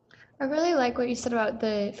 I really like what you said about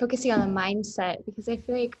the focusing on the mindset, because I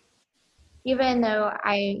feel like even though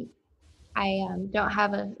I don't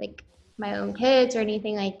have my own kids or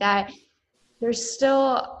anything like that, it's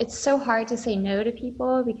so hard to say no to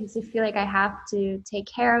people because I feel like I have to take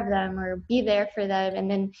care of them or be there for them.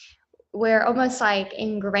 And then we're almost like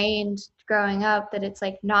ingrained growing up that it's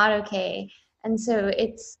like not okay. And so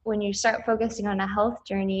it's when you start focusing on a health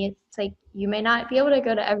journey, it's like you may not be able to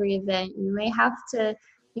go to every event. You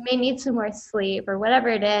may need some more sleep or whatever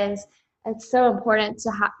it is. It's so important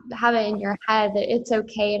to have it in your head that it's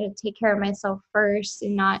okay to take care of myself first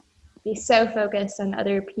and not be so focused on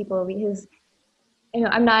other people, because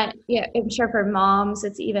I'm not, I'm sure for moms,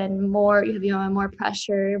 it's even more, you have, more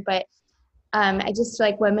pressure, but I just feel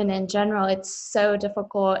like women in general, it's so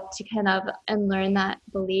difficult to kind of unlearn that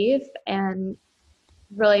belief and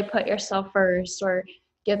really put yourself first, or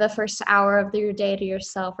give the first hour of your day to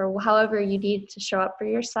yourself, or however you need to show up for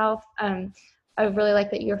yourself. I really like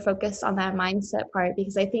that you're focused on that mindset part,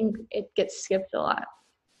 because I think it gets skipped a lot.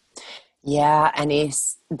 Yeah, and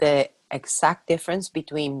it's the exact difference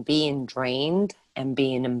between being drained and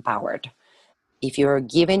being empowered. If you're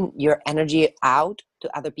giving your energy out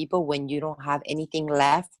to other people when you don't have anything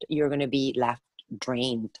left, you're going to be left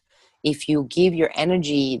drained. If you give your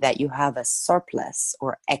energy that you have a surplus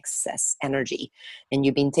or excess energy, and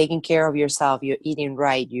you've been taking care of yourself, you're eating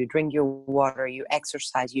right, you drink your water, you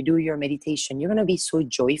exercise, you do your meditation, you're going to be so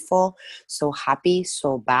joyful, so happy,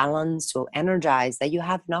 so balanced, so energized that you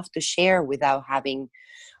have enough to share without having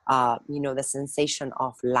the sensation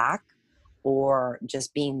of lack or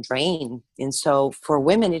just being drained. And so for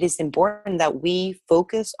women, it is important that we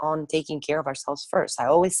focus on taking care of ourselves first. I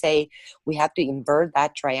always say we have to invert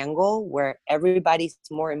that triangle where everybody's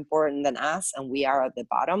more important than us and we are at the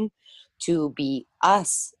bottom, to be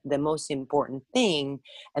us the most important thing.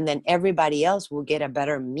 And then everybody else will get a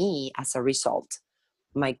better me as a result.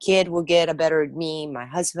 My kid will get a better me, my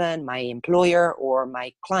husband, my employer, or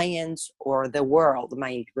my clients, or the world,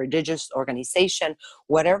 my religious organization,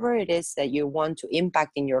 whatever it is that you want to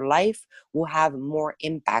impact in your life will have more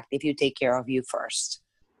impact if you take care of you first.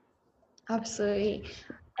 Absolutely.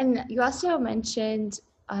 And you also mentioned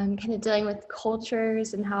kind of dealing with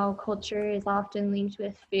cultures and how culture is often linked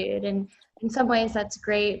with food. And in some ways, that's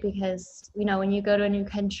great because, when you go to a new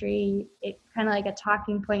country, it's kind of like a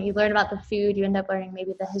talking point. You learn about the food, you end up learning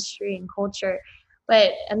maybe the history and culture.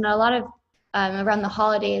 But and a lot of around the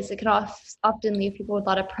holidays, it can often leave people with a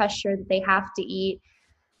lot of pressure that they have to eat.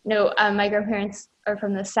 My grandparents are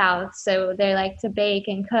from the South, so they like to bake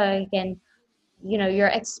and cook, and you're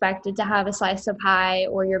expected to have a slice of pie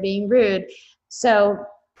or you're being rude. So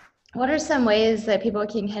what are some ways that people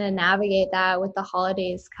can kind of navigate that with the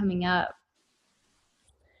holidays coming up?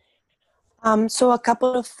 So a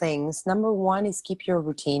couple of things. Number one is keep your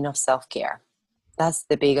routine of self-care. That's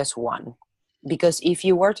the biggest one. Because if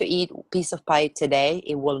you were to eat a piece of pie today,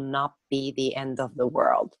 it will not be the end of the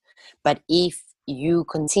world. But if you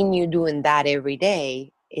continue doing that every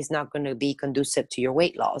day, it's not going to be conducive to your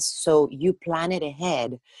weight loss. So you plan it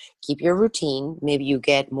ahead. Keep your routine. Maybe you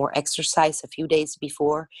get more exercise a few days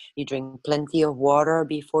before. You drink plenty of water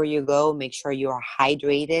before you go. Make sure you are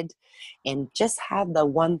hydrated and just have the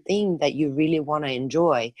one thing that you really want to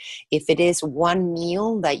enjoy. If it is one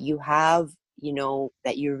meal that you have,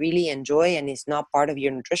 that you really enjoy and is not part of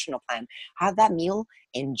your nutritional plan, have that meal,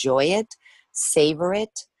 enjoy it, savor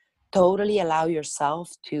it, totally allow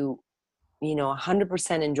yourself to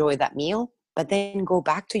 100% enjoy that meal, but then go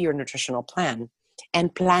back to your nutritional plan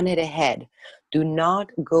and plan it ahead. Do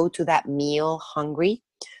not go to that meal hungry.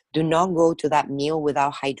 Do not go to that meal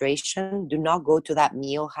without hydration. Do not go to that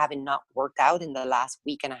meal having not worked out in the last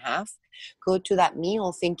week and a half. Go to that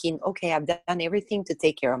meal thinking, okay, I've done everything to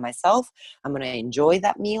take care of myself. I'm going to enjoy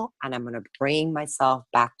that meal and I'm going to bring myself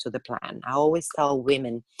back to the plan. I always tell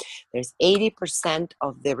women there's 80%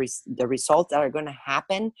 of the results that are going to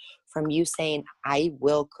happen from you saying, I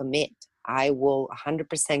will commit. I will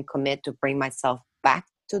 100% commit to bring myself back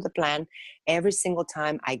to the plan every single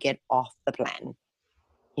time I get off the plan.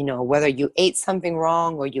 Whether you ate something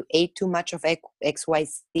wrong or you ate too much of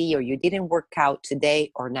XYZ or you didn't work out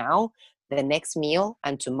today or now, the next meal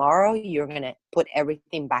and tomorrow, you're going to put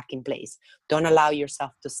everything back in place. Don't allow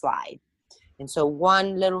yourself to slide. And so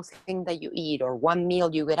one little thing that you eat or one meal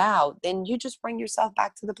you get out, then you just bring yourself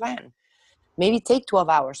back to the plan. Maybe take 12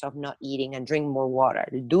 hours of not eating and drink more water.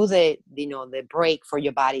 Do the break for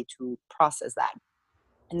your body to process that.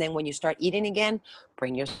 And then when you start eating again,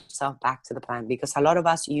 bring yourself back to the plan, because a lot of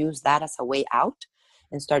us use that as a way out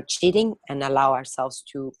and start cheating and allow ourselves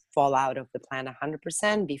to fall out of the plan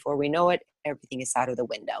 100%. Before we know it, everything is out of the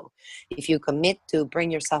window. If you commit to bring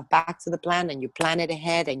yourself back to the plan and you plan it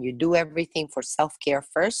ahead and you do everything for self-care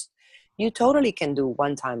first, you totally can do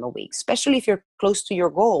one time a week, especially if you're close to your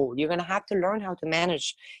goal. You're going to have to learn how to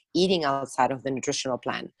manage eating outside of the nutritional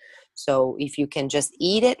plan. So if you can just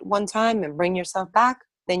eat it one time and bring yourself back,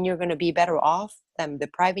 then you're going to be better off than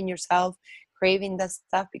depriving yourself, craving that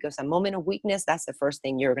stuff, because a moment of weakness, that's the first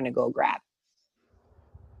thing you're going to go grab.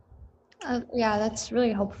 Yeah, that's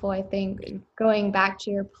really helpful, I think, going back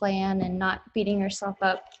to your plan and not beating yourself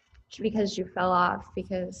up because you fell off.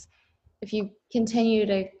 Because if you continue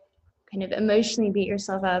to kind of emotionally beat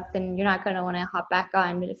yourself up, then you're not going to want to hop back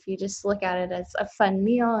on. But if you just look at it as a fun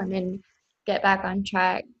meal and then get back on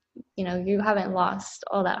track, you haven't lost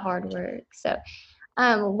all that hard work. So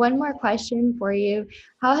one more question for you.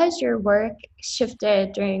 How has your work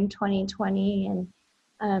shifted during 2020, and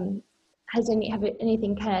um, have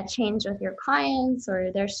anything kind of changed with your clients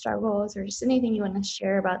or their struggles, or just anything you want to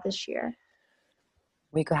share about this year?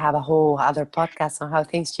 We could have a whole other podcast on how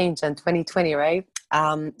things changed in 2020, right?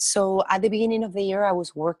 So at the beginning of the year, I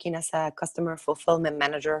was working as a customer fulfillment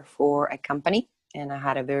manager for a company, and I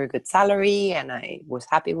had a very good salary and I was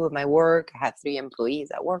happy with my work. I had 3 employees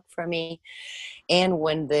that worked for me. And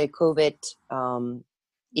when the COVID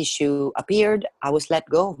issue appeared, I was let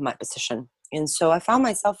go of my position. And so I found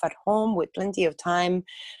myself at home with plenty of time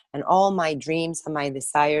and all my dreams and my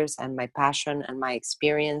desires and my passion and my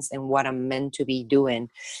experience and what I'm meant to be doing.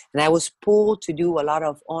 And I was pulled to do a lot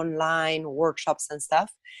of online workshops and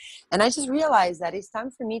stuff. And I just realized that it's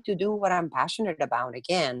time for me to do what I'm passionate about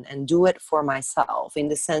again and do it for myself, in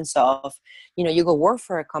the sense of, you go work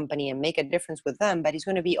for a company and make a difference with them, but it's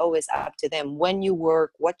going to be always up to them when you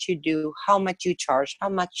work, what you do, how much you charge, how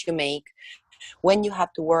much you make, when you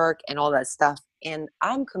have to work and all that stuff. And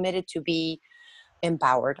I'm committed to be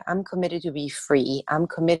empowered. I'm committed to be free. I'm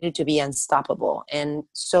committed to be unstoppable. And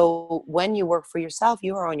so when you work for yourself,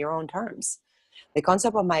 you are on your own terms. The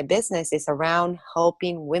concept of my business is around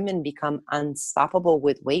helping women become unstoppable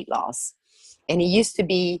with weight loss. And it used to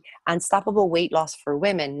be unstoppable weight loss for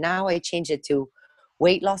women. Now I change it to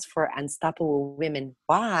weight loss for unstoppable women.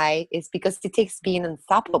 Why? It's because it takes being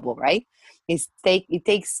unstoppable, right? It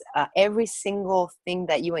takes every single thing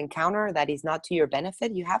that you encounter that is not to your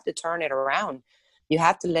benefit. You have to turn it around. You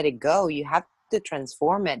have to let it go. You have to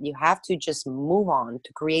transform it. You have to just move on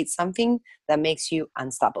to create something that makes you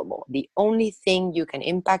unstoppable. The only thing you can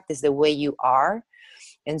impact is the way you are.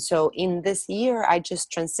 And so in this year, I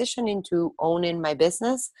just transitioned into owning my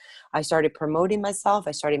business. I started promoting myself.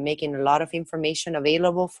 I started making a lot of information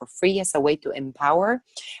available for free as a way to empower.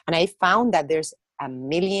 And I found that there's a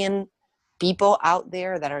million people out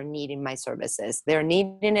there that are needing my services. They're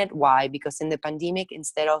needing it. Why? Because in the pandemic,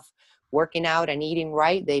 instead of working out and eating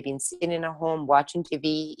right. They've been sitting at home, watching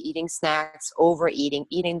TV, eating snacks, overeating,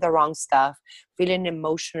 eating the wrong stuff, feeling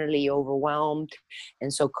emotionally overwhelmed.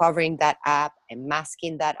 And so covering that up and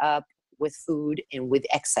masking that up with food and with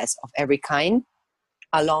excess of every kind,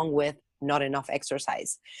 along with not enough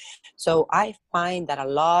exercise. So I find that a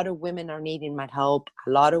lot of women are needing my help.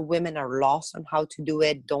 A lot of women are lost on how to do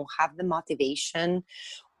it, don't have the motivation,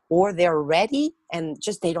 or they're ready and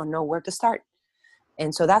just they don't know where to start.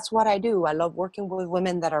 And so that's what I do. I love working with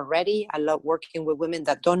women that are ready. I love working with women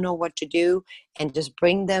that don't know what to do, and just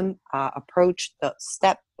bring them approach the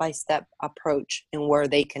step-by-step approach, and where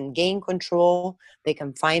they can gain control, they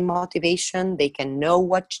can find motivation, they can know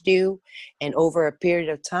what to do. And over a period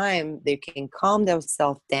of time, they can calm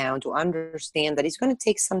themselves down to understand that it's going to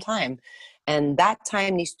take some time. And that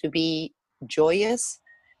time needs to be joyous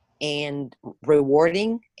and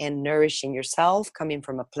rewarding and nourishing yourself, coming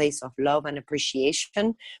from a place of love and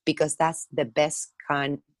appreciation, because that's the best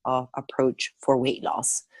kind of approach for weight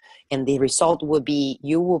loss. And the result will be,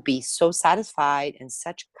 you will be so satisfied, and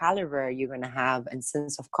such caliber you're going to have and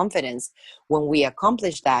sense of confidence when we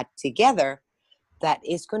accomplish that together, that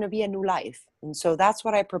it's going to be a new life. And so that's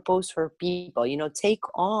what I propose for people. Take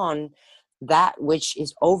on that which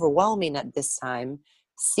is overwhelming at this time.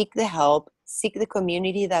 Seek the help, seek the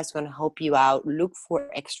community that's going to help you out. Look for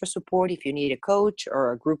extra support if you need a coach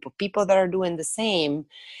or a group of people that are doing the same,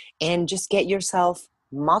 and just get yourself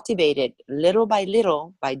motivated little by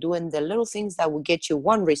little by doing the little things that will get you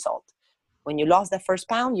one result. When you lost that first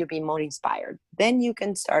pound, you'll be more inspired. Then you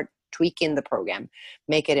can start tweaking the program,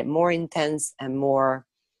 make it more intense and more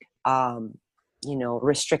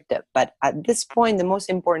restrictive. But at this point, the most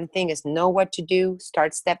important thing is know what to do,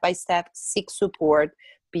 start step by step, seek support,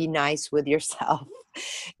 be nice with yourself,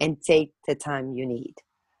 and take the time you need.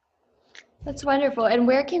 That's wonderful. And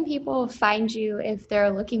where can people find you if they're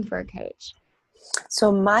looking for a coach?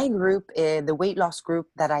 So my group, the weight loss group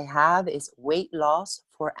that I have, is Weight Loss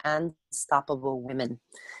for Unstoppable Women.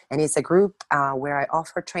 And it's a group where I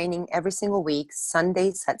offer training every single week,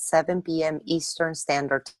 Sundays at 7 p.m. Eastern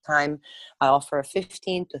Standard Time. I offer a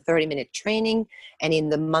 15 to 30-minute training. And in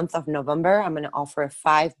the month of November, I'm going to offer a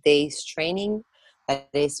 5 days training that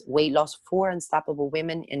is Weight Loss for Unstoppable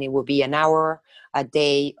Women. And it will be an hour a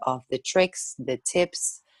day of the tricks, the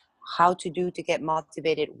tips, how to do to get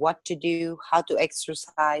motivated, what to do, how to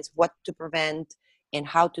exercise, what to prevent, and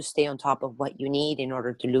how to stay on top of what you need in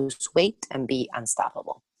order to lose weight and be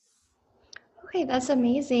unstoppable. Okay, that's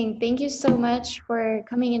amazing. Thank you so much for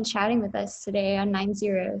coming and chatting with us today on 9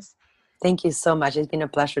 Zeros. Thank you so much. It's been a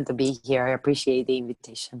pleasure to be here. I appreciate the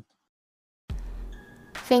invitation.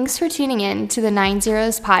 Thanks for tuning in to the 9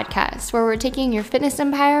 Zeros podcast, where we're taking your fitness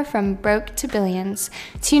empire from broke to billions.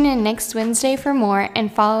 Tune in next Wednesday for more,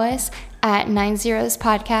 and follow us at 9 Zeros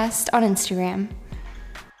Podcast on Instagram.